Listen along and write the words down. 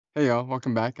Hey y'all,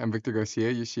 welcome back. I'm Victor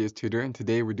Garcia, UCS tutor, and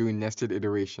today we're doing nested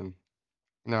iteration.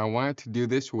 Now, I wanted to do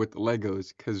this with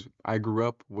Legos because I grew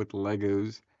up with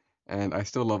Legos and I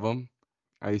still love them.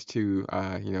 I used to,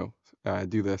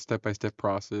 do the step-by-step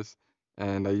process,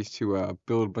 and I used to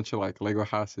build a bunch of like Lego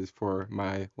houses for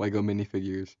my Lego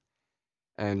minifigures.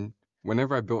 And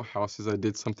whenever I built houses, I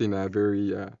did something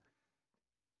very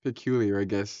peculiar, I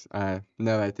guess. Now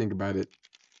that I think about it,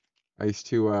 I used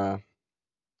to,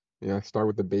 start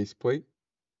with the base plate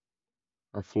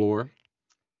or floor.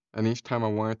 And each time I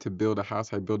wanted to build a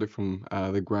house, I build it from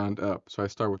the ground up. So I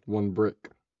start with one brick.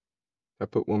 I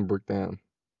put one brick down.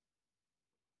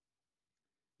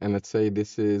 And let's say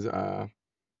this is row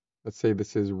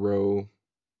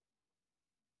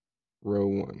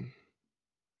one.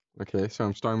 Okay, so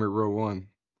I'm starting with row one.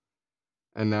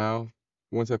 And now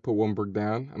once I put one brick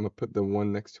down, I'm gonna put the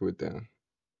one next to it down.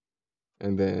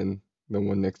 And then the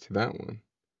one next to that one.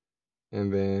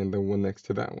 And then the one next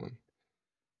to that one.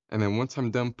 And then once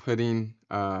I'm done putting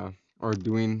or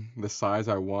doing the size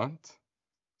I want,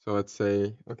 so let's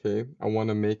say, okay, I want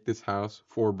to make this house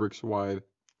 4 bricks wide.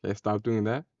 Okay, stop doing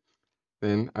that.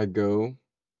 Then I go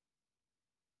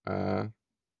uh,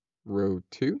 row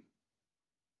two,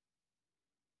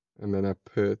 and then I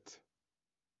put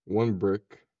one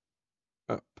brick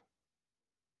up.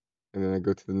 And then I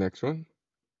go to the next one,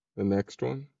 the next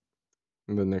one,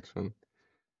 and the next one.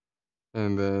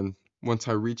 And then once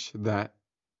I reach the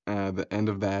end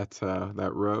of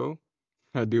that row,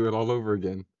 I do it all over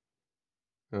again.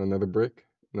 Another brick,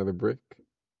 another brick.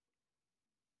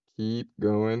 Keep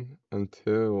going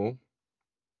until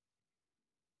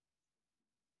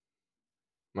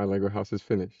my Lego house is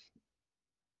finished.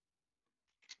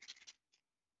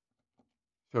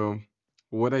 So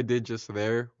what I did just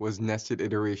there was nested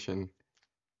iteration.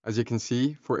 As you can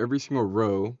see, for every single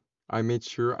row, I made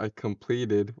sure I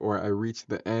completed or I reached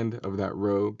the end of that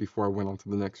row before I went on to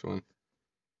the next one.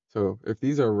 So if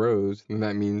these are rows, then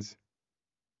that means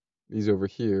these over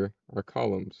here are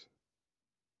columns.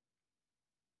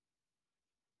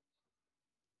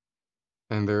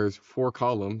 And there's 4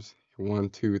 columns, 1,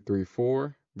 2, 3,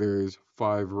 4. There's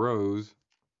 5 rows,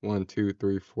 1, 2,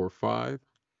 3, 4, 5.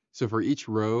 So for each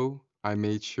row, I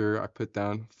made sure I put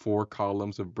down 4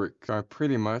 columns of brick. So I'm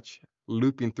pretty much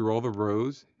looping through all the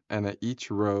rows, and at each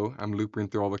row, I'm looping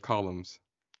through all the columns.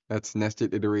 That's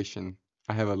nested iteration.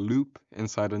 I have a loop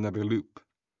inside another loop.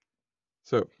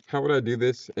 So how would I do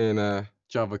this in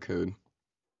Java code?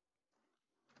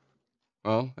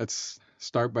 Well, let's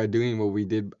start by doing what we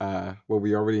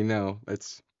already know.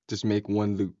 Let's just make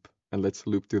one loop and let's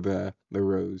loop through the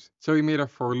rows. So we made our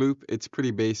for loop. It's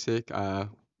pretty basic.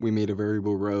 We made a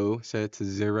variable row, set it to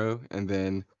 0, and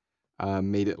then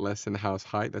made it less than the house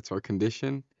height. That's our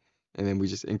condition. And then we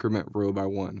just increment row by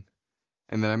 1.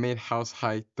 And then I made house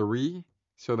height 3.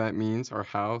 So that means our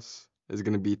house is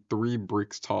going to be 3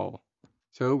 bricks tall.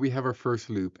 So we have our first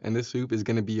loop, and this loop is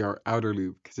going to be our outer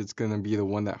loop because it's going to be the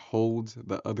one that holds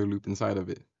the other loop inside of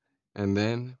it. And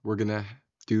then we're going to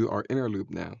do our inner loop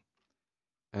now.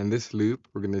 And this loop,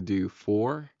 we're going to do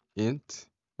for int.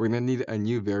 We're going to need a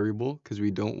new variable because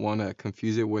we don't want to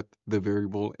confuse it with the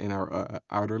variable in our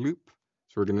outer loop.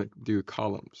 So we're going to do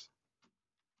columns.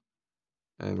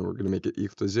 And we're going to make it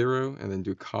equal to 0 and then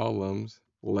do columns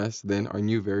less than our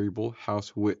new variable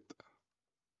house width.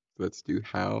 Let's do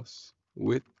house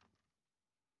width.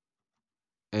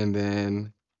 And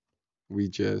then we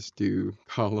just do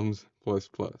columns plus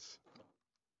plus.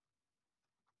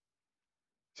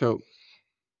 So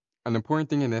an important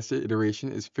thing in nested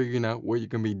iteration is figuring out what you're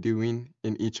going to be doing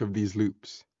in each of these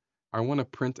loops. I want to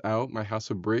print out my house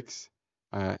of bricks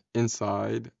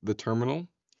inside the terminal.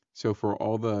 So for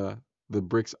all the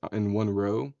bricks in one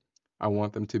row, I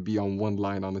want them to be on one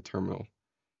line on the terminal.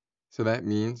 So that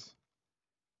means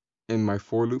in my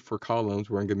for loop for columns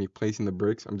where I'm going to be placing the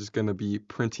bricks, I'm just going to be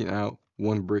printing out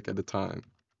one brick at a time.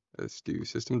 Let's do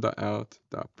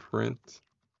system.out.print.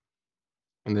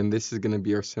 And then this is going to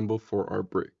be our symbol for our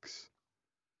bricks.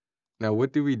 Now,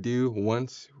 what do we do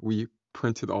once we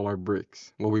printed all our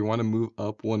bricks? Well, we want to move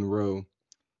up one row.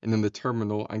 And in the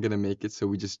terminal, I'm going to make it so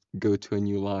we just go to a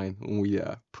new line when we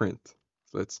print.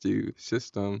 So let's do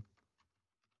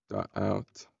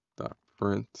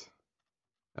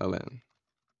system.out.println.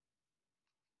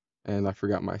 And I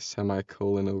forgot my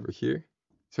semicolon over here.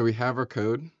 So we have our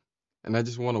code. And I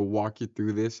just want to walk you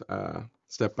through this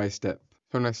step by step.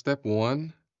 So now step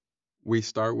 1, we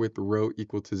start with row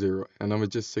equal to 0. And I'm going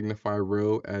to just signify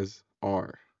row as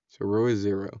R. So row is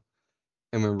 0.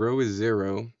 And when row is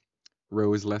 0,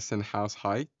 row is less than house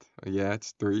height. Yeah,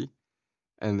 it's 3.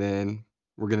 And then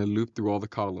we're going to loop through all the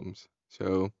columns.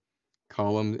 So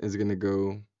column is going to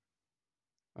go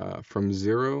from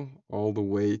 0 all the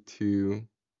way to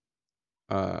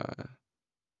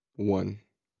 1.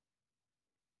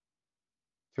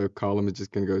 So column is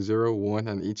just going to go 0, 1,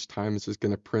 and each time it's just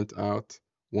going to print out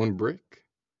one brick,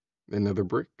 another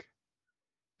brick.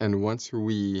 And once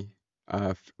we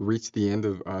reach the end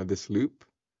of this loop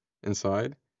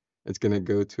inside, it's going to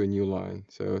go to a new line.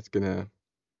 So it's going to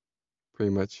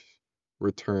pretty much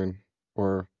return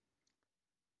or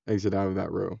exit out of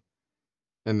that row.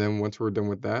 And then once we're done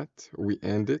with that, we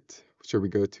end it. So we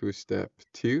go to step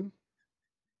 2.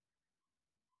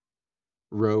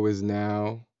 Row is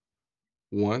now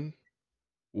 1.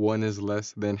 1 is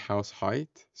less than house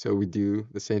height. So we do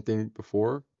the same thing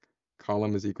before.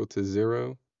 Column is equal to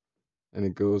 0. And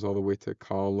it goes all the way to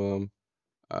column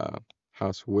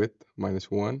house width minus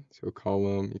 1. So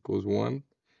column equals 1.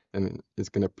 And it's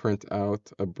going to print out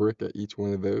a brick at each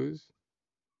one of those.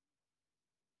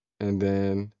 And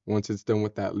then once it's done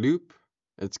with that loop,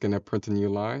 it's going to print a new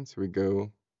line. So we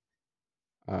go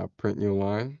print new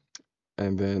line,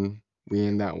 and then we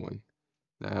end that one.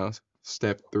 Now,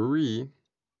 step 3,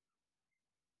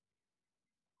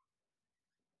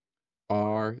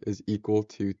 R is equal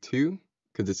to 2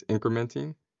 because it's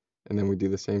incrementing. And then we do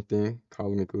the same thing.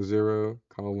 Column equals 0,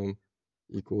 column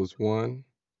equals 1,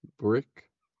 brick,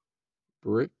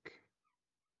 brick,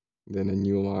 then a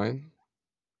new line.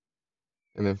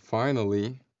 And then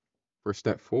finally, for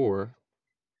step 4,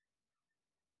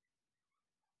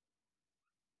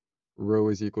 row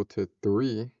is equal to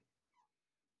 3.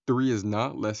 3 is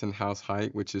not less than house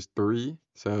height, which is 3.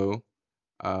 So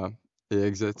it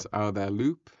exits out of that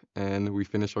loop, and we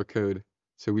finish our code.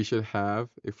 So we should have,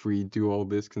 if we do all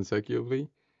this consecutively,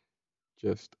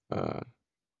 just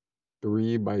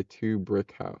 3 by 2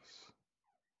 brick house.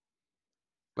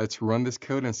 Let's run this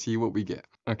code and see what we get.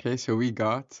 Okay, so we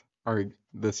got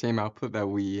the same output that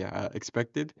we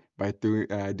expected by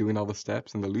doing all the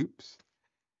steps and the loops.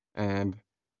 And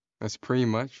that's pretty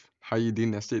much how you do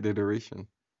nested iteration.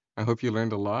 I hope you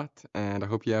learned a lot, and I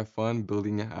hope you have fun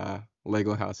building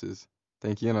Lego houses.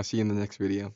 Thank you, and I'll see you in the next video.